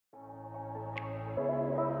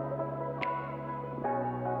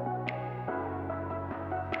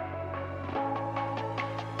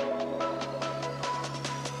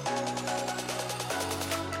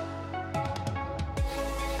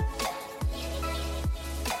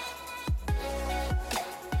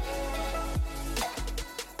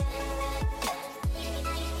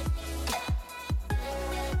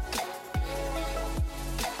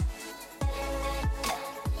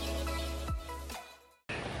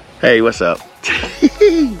Hey, what's up?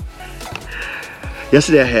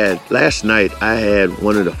 Last night I had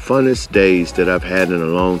one of the funnest days that I've had in a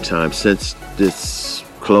long time since this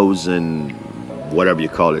closing, whatever you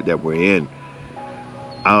call it, that we're in.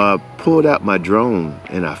 I pulled out my drone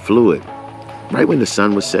and I flew it right when the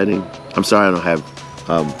sun was setting. I'm sorry I don't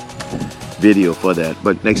have video for that,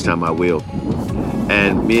 but next time I will.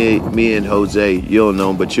 And me and Jose, you'll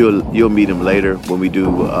know him, but you'll meet him later when we do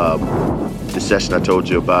the session I told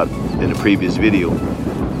you about in the previous video,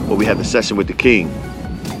 where we had the session with the King.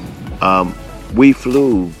 We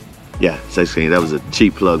flew, Sex King, that was a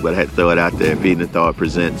cheap plug, but I had to throw it out there. Feeding the Thought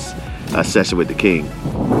presents a session with the King.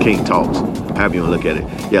 King Talks, however you want to look at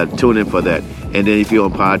it. Yeah, tune in for that. And then if you're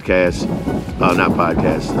on podcast,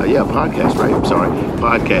 podcast, right? I'm sorry,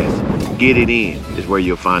 podcast. Get It In is where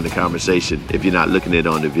you'll find the conversation if you're not looking at it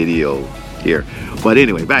on the video here. But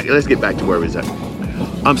anyway, let's get back to where we're at.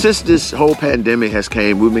 Since this whole pandemic has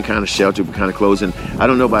came, we've been kind of sheltered, we're kind of closing. I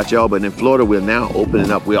don't know about y'all, but in Florida, we're now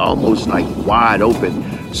opening up. We're almost like wide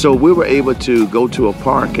open. So we were able to go to a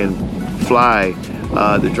park and fly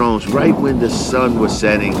the drones right when the sun was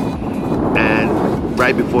setting and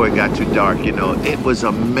right before it got too dark. You know, it was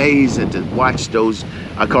amazing to watch those,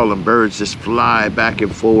 I call them birds, just fly back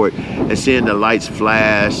and forward and seeing the lights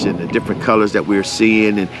flash and the different colors that we were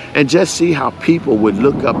seeing and just see how people would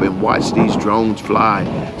look up and watch these drones fly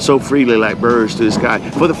so freely like birds to the sky.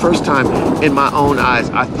 For the first time in my own eyes,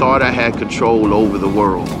 I thought I had control over the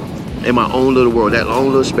world. In my own little world, that own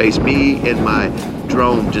little space, me and my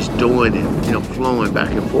drone just doing it, flowing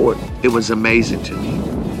back and forth. It was amazing to me.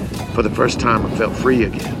 For the first time, I felt free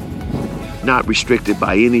again, not restricted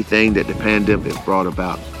by anything that the pandemic brought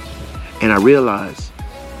about. And I realized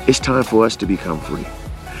it's time for us to become free.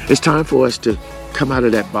 It's time for us to come out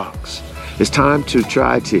of that box. It's time to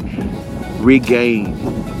try to regain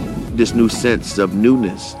this new sense of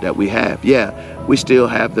newness that we have. Yeah, we still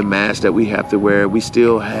have the mask that we have to wear. We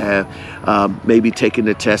still have maybe taking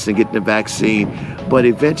the test and getting the vaccine. But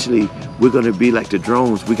eventually, we're going to be like the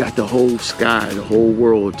drones. We got the whole sky, the whole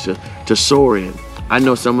world to soar in. I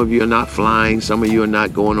know some of you are not flying. Some of you are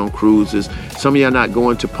not going on cruises. Some of you are not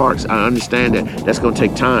going to parks. I understand that. That's going to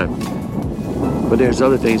take time. But there's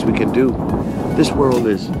other things we can do. This world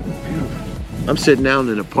is beautiful. I'm sitting down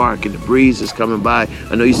in the park and the breeze is coming by.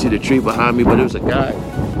 I know you see the tree behind me, but there was a guy.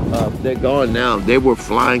 They're gone now. They were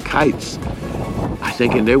flying kites. I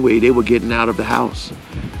think in their way, they were getting out of the house.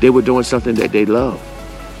 They were doing something that they love.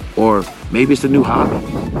 Or maybe it's a new hobby.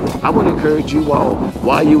 I would encourage you all,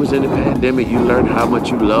 while you was in the pandemic, you learned how much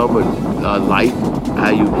you love life, how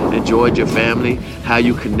you enjoyed your family, how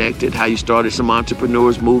you connected, how you started some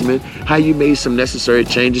entrepreneurs movement, how you made some necessary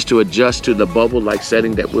changes to adjust to the bubble-like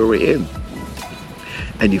setting that we were in.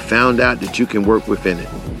 And you found out that you can work within it,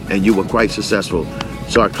 and you were quite successful.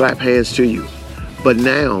 So I clap hands to you. But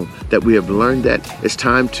now that we have learned that, it's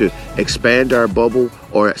time to expand our bubble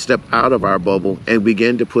or step out of our bubble and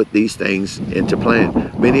begin to put these things into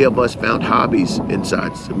plan. Many of us found hobbies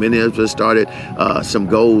inside. Many of us started some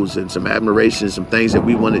goals and some admirations, some things that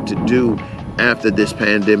we wanted to do after this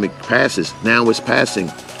pandemic passes. Now it's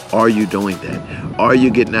passing. Are you doing that? Are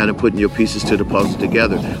you getting out and putting your pieces to the puzzle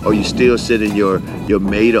together? Or are you still sitting in your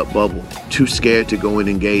made-up bubble, too scared to go and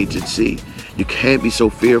engage and see? You can't be so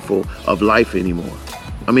fearful of life anymore.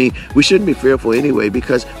 I mean, we shouldn't be fearful anyway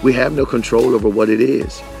because we have no control over what it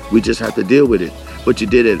is. We just have to deal with it. But you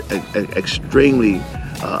did an extremely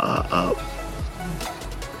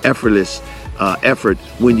effortless effort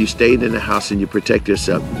when you stayed in the house and you protect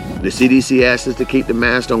yourself. The CDC asked us to keep the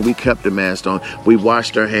mask on. We kept the mask on. We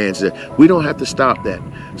washed our hands. We don't have to stop that.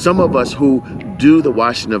 Some of us who do the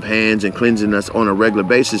washing of hands and cleansing us on a regular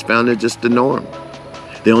basis found it just the norm.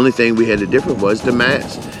 The only thing we had to different was the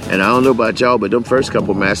mask. And I don't know about y'all, but them first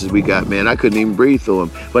couple masks we got, man, I couldn't even breathe through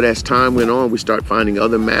them. But as time went on, we start finding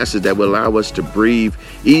other masks that will allow us to breathe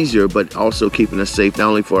easier, but also keeping us safe, not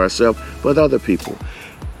only for ourselves, but other people.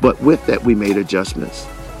 But with that, we made adjustments.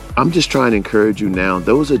 I'm just trying to encourage you now,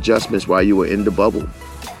 those adjustments while you were in the bubble.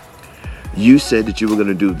 You said that you were going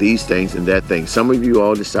to do these things and that thing. Some of you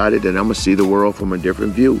all decided that I'm going to see the world from a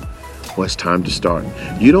different view. Well, it's time to start.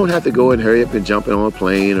 You don't have to go and hurry up and jump on a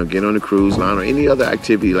plane or get on a cruise line or any other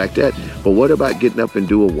activity like that. But what about getting up and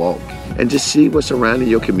do a walk and just see what's around in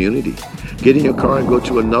your community? Get in your car and go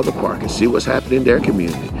to another park and see what's happening in their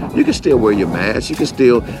community. You can still wear your mask. You can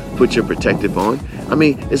still put your protective on. I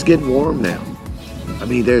mean, it's getting warm now. I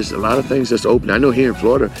mean, there's a lot of things that's open. I know here in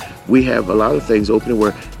Florida, we have a lot of things open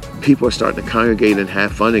where people are starting to congregate and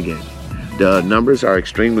have fun again. The numbers are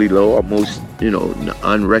extremely low, almost,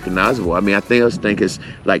 unrecognizable. I mean, I think it's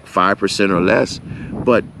like 5% or less,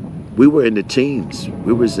 but we were in the teens.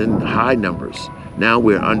 We was in high numbers. Now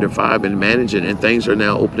we're under 5 and managing, and things are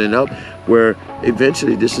now opening up where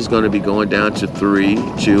eventually this is going to be going down to 3,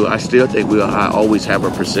 2. I still think we'll always have a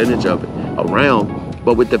percentage of it around,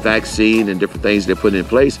 but with the vaccine and different things they're putting in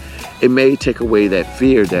place, it may take away that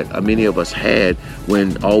fear that many of us had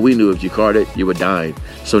when all we knew if you caught it, you were dying.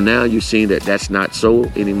 So now you're seeing that that's not so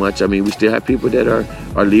anymore. I mean, we still have people that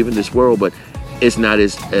are leaving this world, but it's not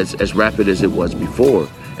as rapid as it was before.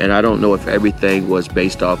 And I don't know if everything was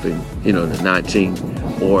based off in, the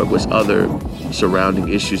 19 or it was other surrounding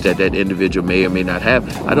issues that individual may or may not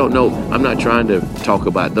have. I don't know. I'm not trying to talk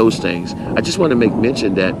about those things. I just want to make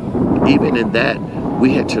mention that even in that,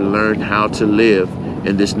 we had to learn how to live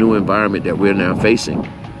in this new environment that we're now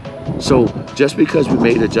facing. So just because we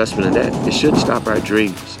made adjustment in that, it shouldn't stop our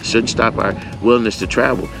dreams. It shouldn't stop our willingness to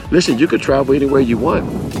travel. Listen, you can travel anywhere you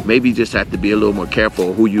want. Maybe you just have to be a little more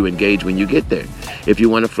careful who you engage when you get there. If you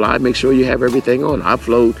want to fly, make sure you have everything on. I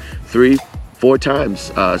flew 3-4 times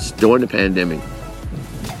during the pandemic.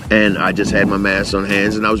 And I just had my mask on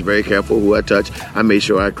hands, and I was very careful who I touched. I made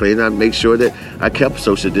sure I cleaned. I made sure that I kept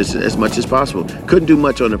social distance as much as possible. Couldn't do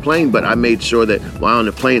much on the plane, but I made sure that while on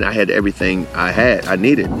the plane, I had everything I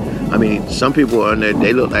needed. I mean, some people on there,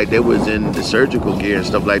 they looked like they was in the surgical gear and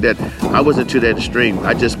stuff like that. I wasn't to that extreme.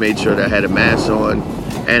 I just made sure that I had a mask on,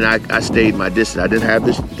 and I stayed my distance. I didn't have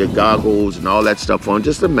the goggles and all that stuff on,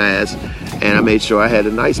 just a mask. And I made sure I had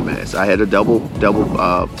a nice mask. I had a double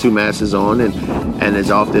 2 masks on, and as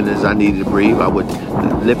often as I needed to breathe, I would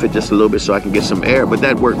lift it just a little bit so I can get some air. But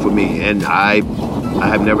that worked for me, and I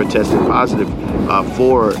have never tested positive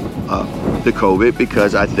for the COVID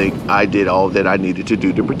because I think I did all that I needed to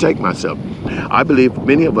do to protect myself. I believe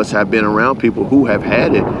many of us have been around people who have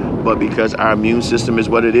had it, but because our immune system is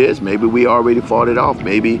what it is, maybe we already fought it off.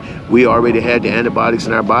 Maybe we already had the antibiotics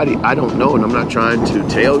in our body. I don't know, and I'm not trying to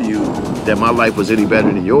tell you that my life was any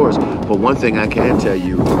better than yours. But one thing I can tell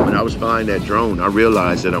you, when I was flying that drone, I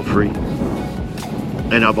realized that I'm free.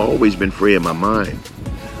 And I've always been free in my mind.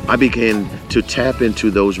 I began to tap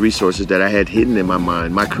into those resources that I had hidden in my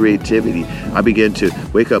mind, my creativity. I began to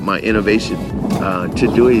wake up my innovation,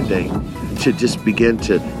 to do anything, to just begin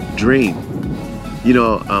to dream.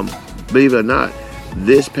 Believe it or not,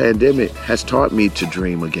 this pandemic has taught me to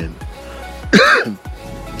dream again.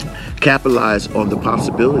 Capitalize on the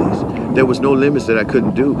possibilities. There was no limits that I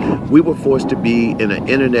couldn't do. We were forced to be in an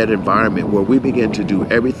internet environment where we began to do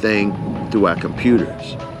everything through our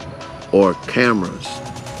computers or cameras,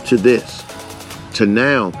 to this, to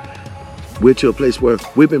now. We're to a place where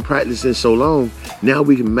we've been practicing so long, now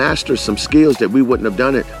we can master some skills that we wouldn't have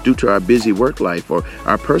done it due to our busy work life or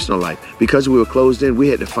our personal life. Because we were closed in, we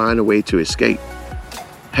had to find a way to escape.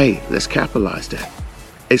 Hey, let's capitalize that.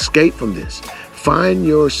 Escape from this. Find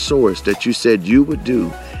your source that you said you would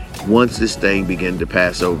do once this thing began to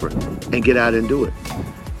pass over, and get out and do it.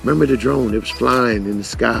 Remember the drone, it was flying in the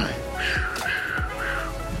sky.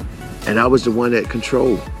 And I was the one that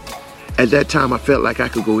controlled. At that time, I felt like I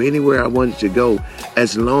could go anywhere I wanted to go.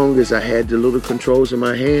 As long as I had the little controls in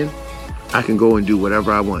my hand, I can go and do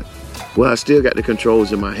whatever I want. Well, I still got the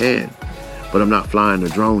controls in my hand, but I'm not flying the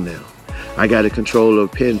drone now. I got a control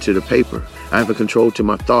of pen to the paper. I have a control to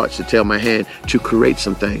my thoughts to tell my hand to create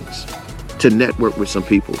some things, to network with some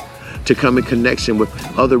people, to come in connection with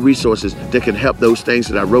other resources that can help those things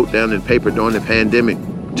that I wrote down in paper during the pandemic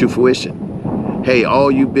to fruition. Hey, all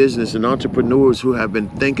you business and entrepreneurs who have been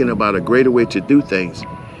thinking about a greater way to do things,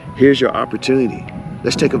 here's your opportunity.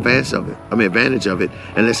 Let's take advantage of it,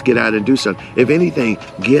 and let's get out and do something. If anything,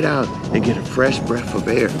 get out and get a fresh breath of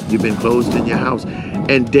air. You've been closed in your house,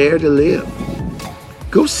 and dare to live.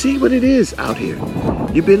 Go see what it is out here.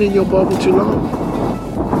 You've been in your bubble too long.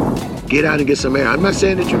 Get out and get some air. I'm not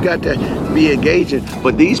saying that you got to be engaging,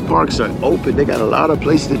 but these parks are open. They got a lot of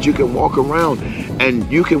places that you can walk around,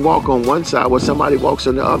 and you can walk on one side while somebody walks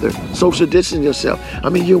on the other. Social distance yourself. I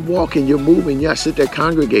mean, you're walking, you're moving, you're not sit there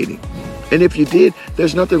congregating. And if you did,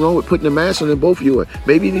 there's nothing wrong with putting a mask on and both of you.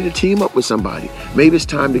 Maybe you need to team up with somebody. Maybe it's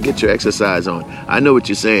time to get your exercise on. I know what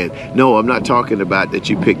you're saying. No, I'm not talking about that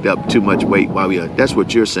you picked up too much weight while you're, that's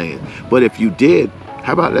what you're saying. But if you did,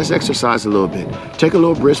 how about let's exercise a little bit. Take a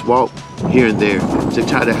little brisk walk here and there to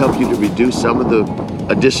try to help you to reduce some of the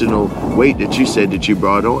additional weight that you said that you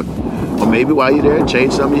brought on. Or maybe while you're there,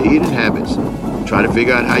 change some of your eating habits. Try to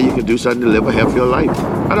figure out how you can do something to live a healthier life.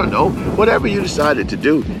 I don't know. Whatever you decided to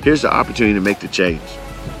do, here's the opportunity to make the change.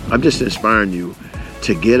 I'm just inspiring you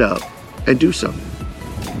to get up and do something.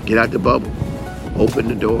 Get out the bubble. Open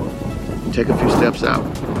the door. Take a few steps out.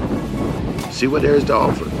 See what there is to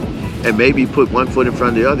offer. And maybe put one foot in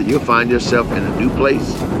front of the other. You'll find yourself in a new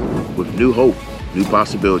place with new hope, new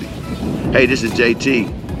possibilities. Hey, this is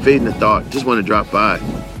JT, feeding the thought. Just want to drop by.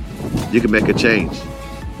 You can make a change.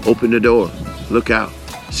 Open the door. Look out.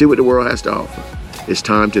 See what the world has to offer. It's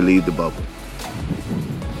time to leave the bubble.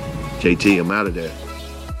 JT, I'm out of there.